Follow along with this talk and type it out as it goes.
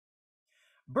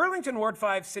Burlington Ward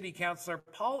 5 City Councillor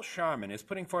Paul Sharman is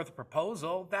putting forth a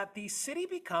proposal that the city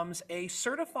becomes a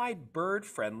certified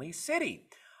bird-friendly city.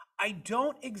 I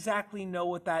don't exactly know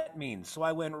what that means, so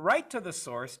I went right to the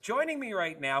source. Joining me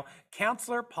right now,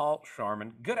 Councillor Paul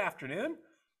Sharman. Good afternoon.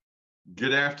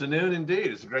 Good afternoon indeed.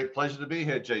 It's a great pleasure to be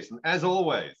here, Jason, as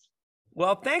always.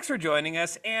 Well, thanks for joining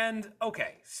us. And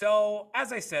okay, so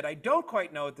as I said, I don't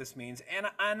quite know what this means, and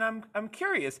I'm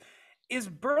curious. Is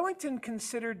Burlington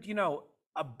considered,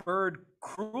 a bird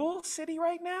cruel city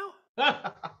right now?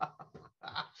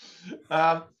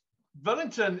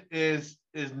 Burlington is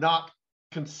not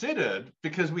considered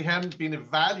because we haven't been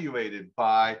evaluated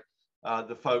by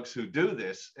the folks who do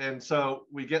this, and so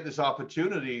we get this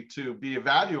opportunity to be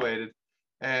evaluated,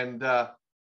 and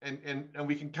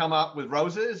we can come up with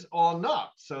roses or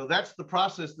not. So that's the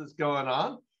process that's going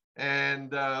on,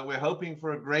 and we're hoping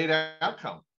for a great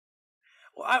outcome.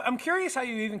 Well, I'm curious how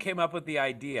you even came up with the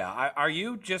idea. Are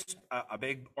you just a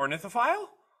big ornithophile?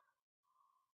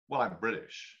 Well, I'm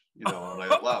British, and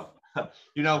I love,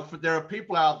 there are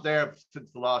people out there since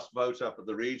the last vote up at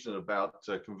the region about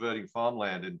converting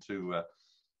farmland into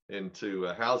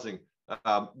housing,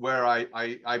 where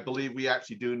I believe we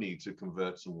actually do need to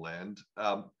convert some land.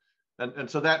 And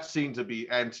so that seemed to be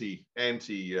anti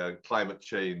climate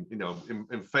change,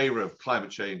 in favor of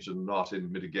climate change and not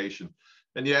in mitigation.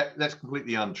 And yet that's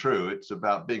completely untrue. It's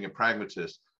about being a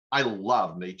pragmatist. I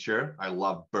love nature. I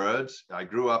love birds. I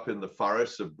grew up in the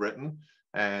forests of Britain,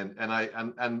 and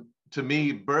to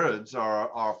me, birds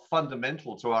are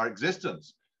fundamental to our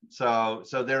existence. So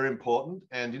they're important.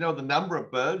 And the number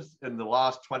of birds in the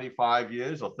last 25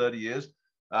 years or 30 years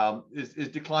is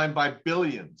declined by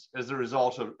billions as a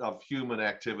result of human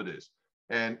activities.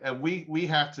 And we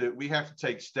have to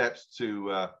take steps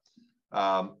to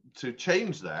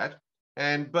change that.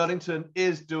 And Burlington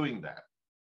is doing that.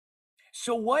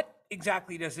 So what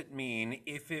exactly does it mean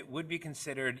if it would be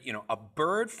considered, a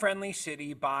bird-friendly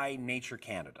city by Nature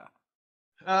Canada?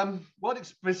 What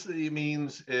explicitly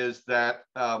means is that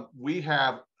we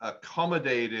have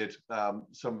accommodated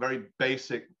some very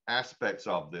basic aspects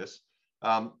of this,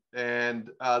 and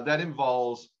that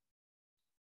involves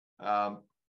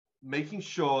making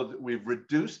sure that we've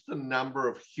reduced the number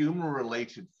of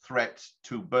human-related threats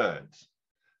to birds.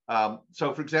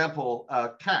 So, for example,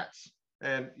 cats,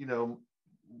 and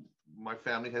my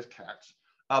family has cats,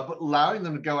 but allowing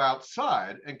them to go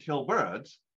outside and kill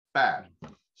birds, bad.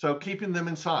 So keeping them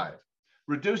inside,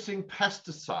 reducing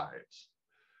pesticides,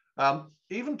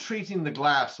 even treating the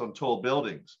glass on tall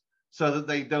buildings so that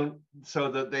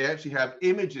they actually have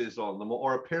images on them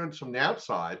or appearance from the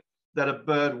outside that a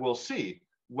bird will see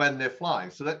when they're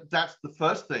flying. So that's the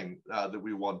first thing that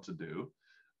we want to do.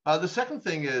 The second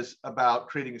thing is about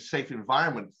creating a safe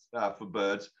environment for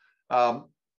birds,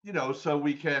 so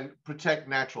we can protect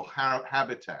natural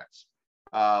habitats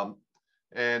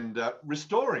and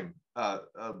restoring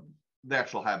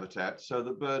natural habitat so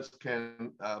that birds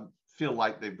can feel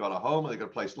like they've got a home and they've got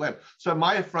a place to land. So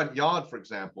my front yard, for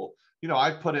example,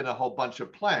 I've put in a whole bunch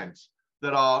of plants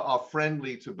that are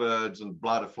friendly to birds and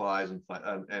butterflies and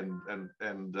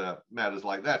matters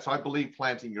like that. So I believe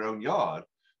planting your own yard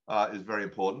is very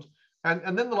important.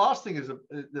 And then the last thing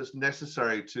that's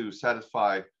necessary to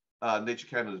satisfy Nature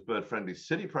Canada's bird-friendly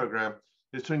city program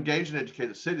is to engage and educate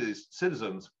the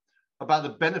citizens about the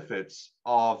benefits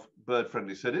of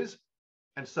bird-friendly cities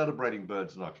and celebrating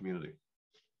birds in our community.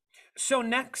 So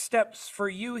next steps for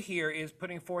you here is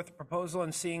putting forth a proposal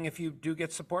and seeing if you do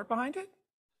get support behind it?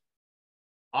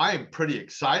 I'm pretty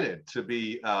excited to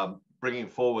be bringing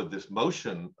forward this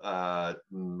motion, and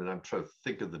I'm trying to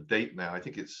think of the date now. I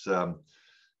think it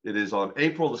is on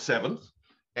April the 7th,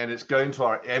 and it's going to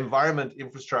our Environment,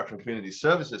 Infrastructure and Community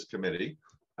Services Committee.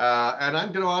 And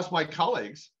I'm going to ask my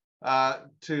colleagues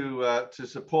to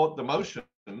support the motion,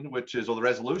 or the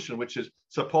resolution, which is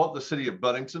support the city of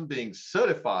Burlington being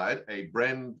certified a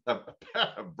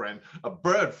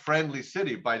bird-friendly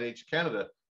city by Nature Canada,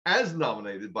 as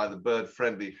nominated by the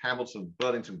bird-friendly Hamilton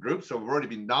Burlington group. So we've already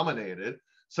been nominated.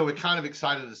 So we're kind of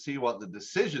excited to see what the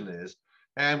decision is.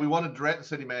 And we want to direct the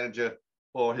city manager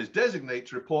or his designate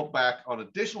to report back on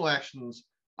additional actions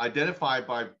identified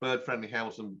by bird-friendly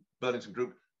Hamilton Burlington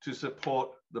group to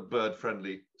support the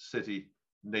bird-friendly city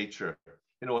nature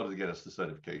in order to get us the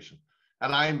certification.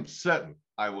 And I'm certain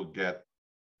I will get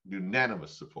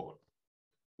unanimous support.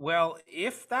 Well,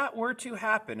 if that were to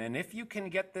happen, and if you can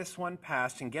get this one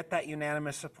passed and get that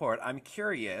unanimous support, I'm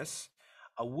curious,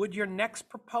 would your next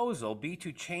proposal be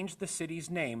to change the city's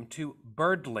name to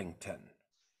Birdlington?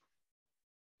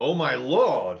 Oh my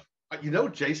Lord.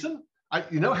 Jason,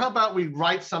 how about we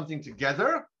write something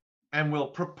together and we'll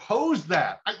propose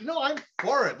that. I'm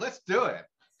for it. Let's do it.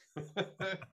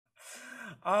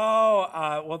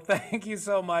 Well, thank you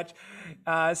so much.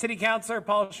 City Councillor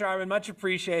Paul Sharman, much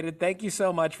appreciated. Thank you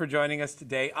so much for joining us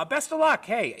today. Best of luck.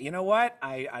 Hey, you know what?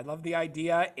 I love the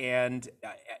idea, and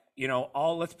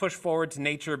let's push forward to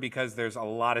nature, because there's a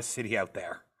lot of city out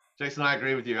there. Jason, I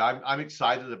agree with you. I'm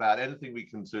excited about anything we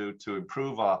can do to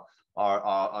improve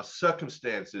our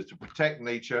circumstances, to protect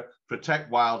nature, protect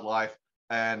wildlife,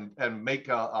 and make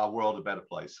our world a better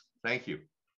place. Thank you.